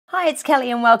Hi, it's Kelly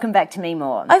and welcome back to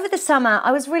MeMore. Over the summer,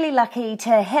 I was really lucky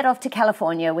to head off to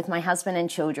California with my husband and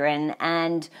children,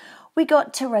 and we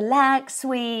got to relax.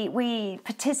 We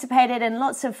participated in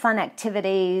lots of fun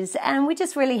activities, and we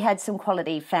just really had some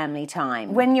quality family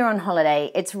time. When you're on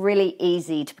holiday, it's really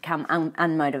easy to become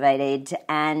unmotivated,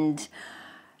 and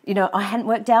I hadn't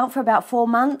worked out for about 4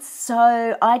 months,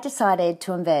 so I decided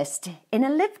to invest in a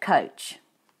live coach.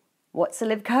 What's a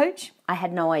live coach? I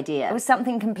had no idea. It was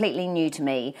something completely new to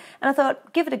me. And I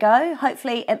thought, give it a go.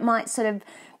 Hopefully it might sort of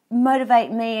motivate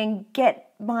me and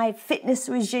get my fitness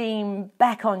regime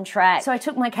back on track. So I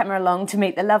took my camera along to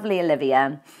meet the lovely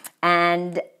Olivia,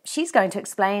 and she's going to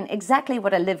explain exactly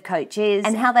what a live coach is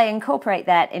and how they incorporate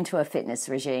that into a fitness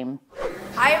regime.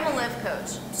 I am a live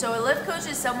coach. So a live coach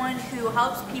is someone who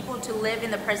helps people to live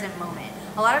in the present moment.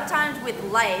 A lot of times with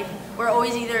life, we're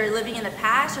always either living in the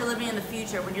past or living in the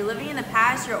future. When you're living in the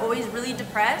past, you're always really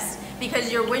depressed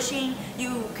because you're wishing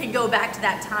you could go back to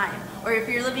that time. Or if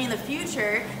you're living in the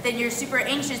future, then you're super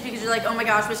anxious because you're like, oh my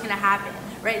gosh, what's gonna happen?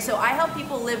 Right? So I help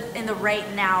people live in the right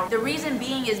now. The reason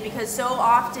being is because so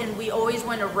often we always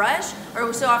want to rush,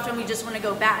 or so often we just want to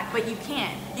go back, but you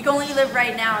can't. You can only live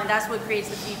right now, and that's what creates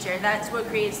the future. That's what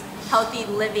creates healthy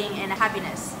living and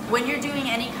happiness. When you're doing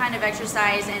any kind of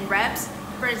exercise and reps,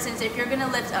 for instance, if you're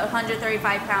gonna lift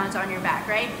 135 pounds on your back,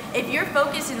 right? If you're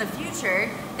focused in the future,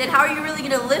 then how are you really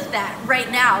gonna lift that right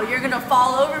now? You're gonna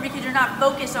fall over because you're not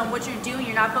focused on what you're doing.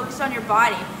 You're not focused on your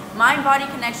body. Mind-body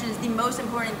connection is the most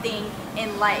important thing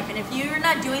in life. And if you're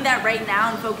not doing that right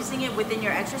now and focusing it within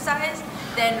your exercise,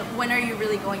 then when are you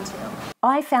really going to?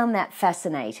 I found that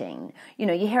fascinating. You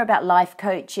hear about life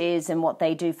coaches and what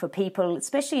they do for people,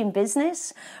 especially in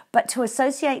business, but to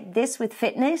associate this with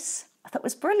fitness, I thought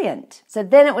was brilliant. So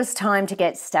then it was time to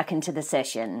get stuck into the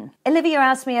session. Olivia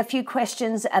asked me a few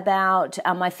questions about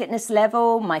my fitness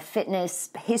level, my fitness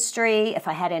history, if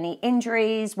I had any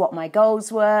injuries, what my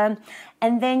goals were,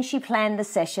 and then she planned the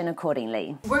session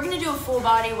accordingly. We're gonna do a full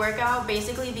body workout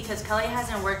basically because Kelly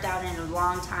hasn't worked out in a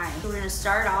long time. We're gonna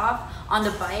start off on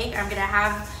the bike. I'm gonna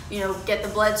have, get the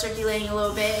blood circulating a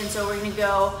little bit, and so we're gonna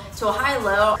go to a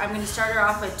high-low. I'm gonna start her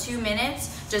off with 2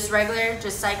 minutes, just regular,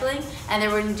 just cycling, and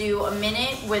then we're gonna do a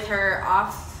minute with her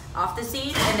off the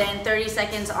seat, and then 30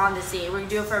 seconds on the seat. We're gonna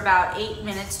do it for about 8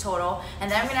 minutes total, and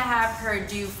then I'm gonna have her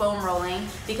do foam rolling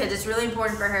because it's really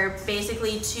important for her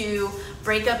basically to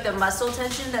break up the muscle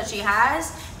tension that she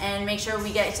has and make sure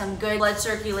we get some good blood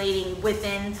circulating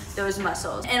within those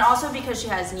muscles. And also because she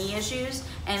has knee issues,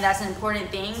 and that's an important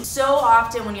thing. So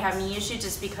often when you have knee issues,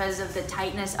 it's because of the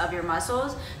tightness of your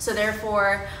muscles. So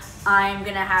therefore, I'm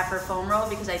gonna have her foam roll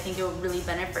because I think it will really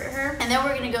benefit her. And then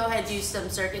we're gonna go ahead and do some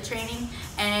circuit training.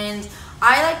 And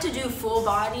I like to do full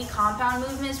body compound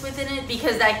movements within it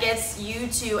because that gets you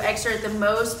to exert the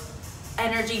most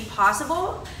energy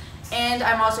possible. And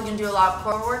I'm also gonna do a lot of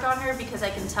core work on her because I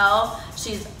can tell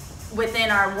she's within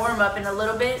our warm up in a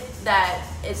little bit that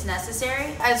it's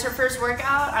necessary. As her first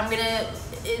workout,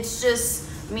 it's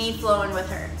just me flowing with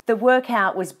her. The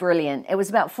workout was brilliant. It was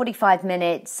about 45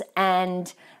 minutes,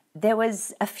 and there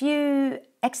was a few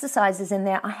exercises in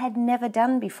there I had never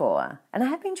done before. And I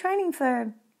have been training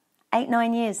for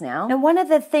 8-9 years now. Now, one of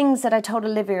the things that I told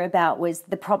Olivia about was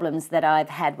the problems that I've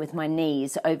had with my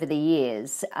knees over the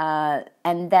years.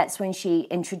 And that's when she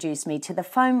introduced me to the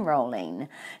foam rolling.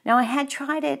 Now, I had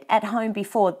tried it at home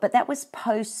before, but that was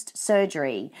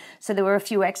post-surgery. So there were a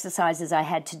few exercises I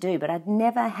had to do, but I'd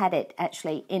never had it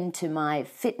actually into my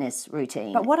fitness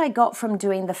routine. But what I got from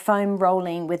doing the foam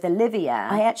rolling with Olivia,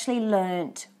 I actually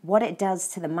learned what it does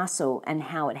to the muscle and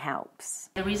how it helps.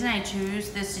 The reason I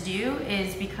choose this to do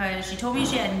is because she told me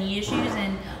she had knee issues,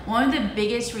 and one of the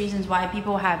biggest reasons why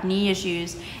people have knee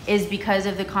issues is because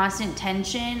of the constant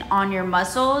tension on your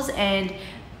muscles and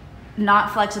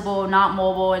not flexible, not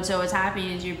mobile, and so what's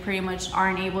happening is you pretty much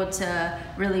aren't able to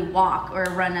really walk or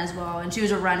run as well. And she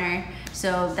was a runner,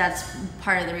 so that's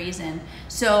part of the reason.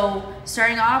 So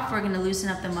starting off, we're gonna loosen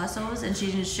up the muscles, and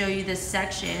she's gonna show you the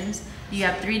sections. You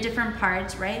have 3 different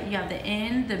parts, right? You have the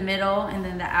in, the middle, and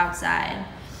then the outside.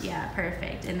 Yeah,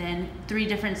 perfect. And then 3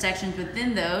 different sections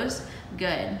within those.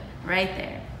 Good, right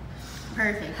there.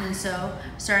 Perfect. And so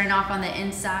starting off on the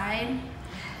inside.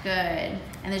 Good.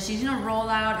 And then she's gonna roll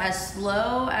out as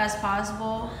slow as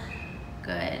possible.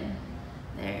 Good.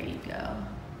 There you go.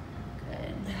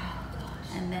 Good.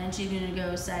 And then she's gonna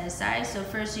go side to side. So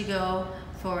first you go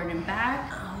forward and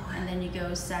back, and then you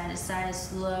go side to side as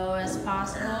slow as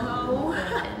possible.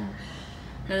 Good.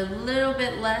 Go a little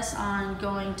bit less on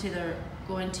going to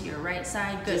your right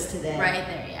side. Good. Just to there. Right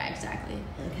there, yeah, exactly.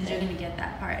 Okay. You're gonna get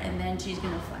that part, and then she's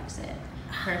gonna flex it.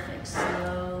 Perfect.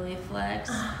 Slowly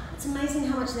flex. It's amazing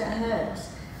how much that hurts.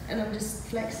 and I'm just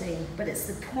flexing, but it's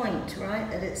the point, right,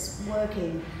 that it's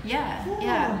working. Yeah, Ooh.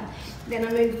 yeah. Then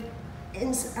I move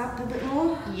up a bit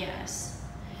more. Yes.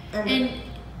 And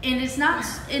it's not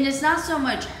so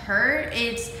much hurt.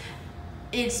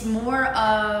 It's more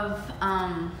of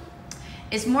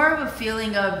a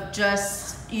feeling of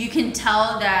just, you can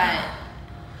tell that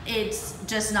it's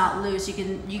just not loose.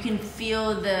 You can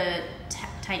feel the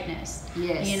tightness.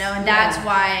 Yes. You know, and that's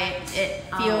why it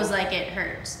feels like it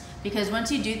hurts. Because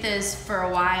once you do this for a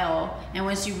while, and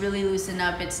once you really loosen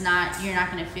up, you're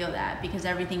not going to feel that, because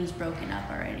everything's broken up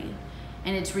already,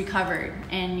 and it's recovered,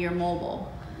 and you're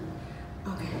mobile.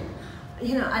 Okay.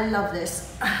 You know, I love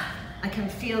this. I can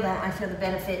feel that. I feel the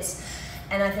benefits,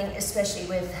 and I think especially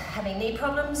with having knee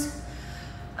problems,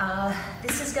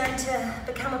 this is going to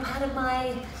become a part of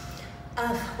my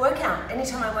workout.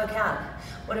 Anytime I work out,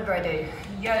 whatever I do,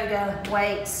 yoga,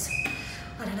 weights,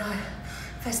 I don't know,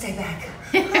 first day back.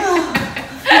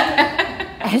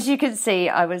 As you can see,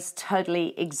 I was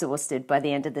totally exhausted by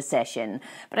the end of the session,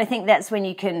 but I think that's when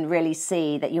you can really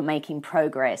see that you're making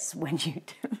progress, when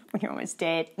you're almost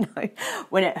dead,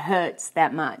 when it hurts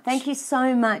that much. Thank you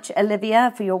so much,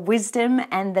 Olivia, for your wisdom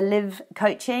and the live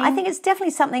coaching. I think it's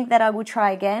definitely something that I will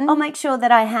try again. I'll make sure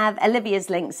that I have Olivia's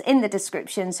links in the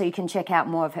description so you can check out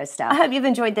more of her stuff. I hope you've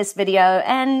enjoyed this video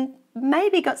and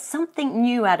maybe got something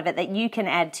new out of it that you can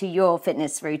add to your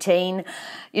fitness routine.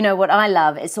 You know what I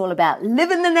love? It's all about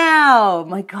living the now.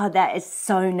 My God, that is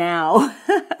so now.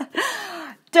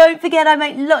 Don't forget, I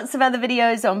make lots of other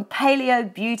videos on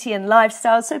paleo, beauty, and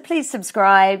lifestyle, so please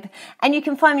subscribe. And you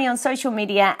can find me on social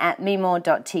media at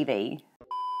memore.tv.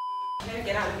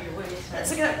 Get out of your way.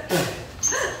 Let's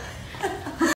go.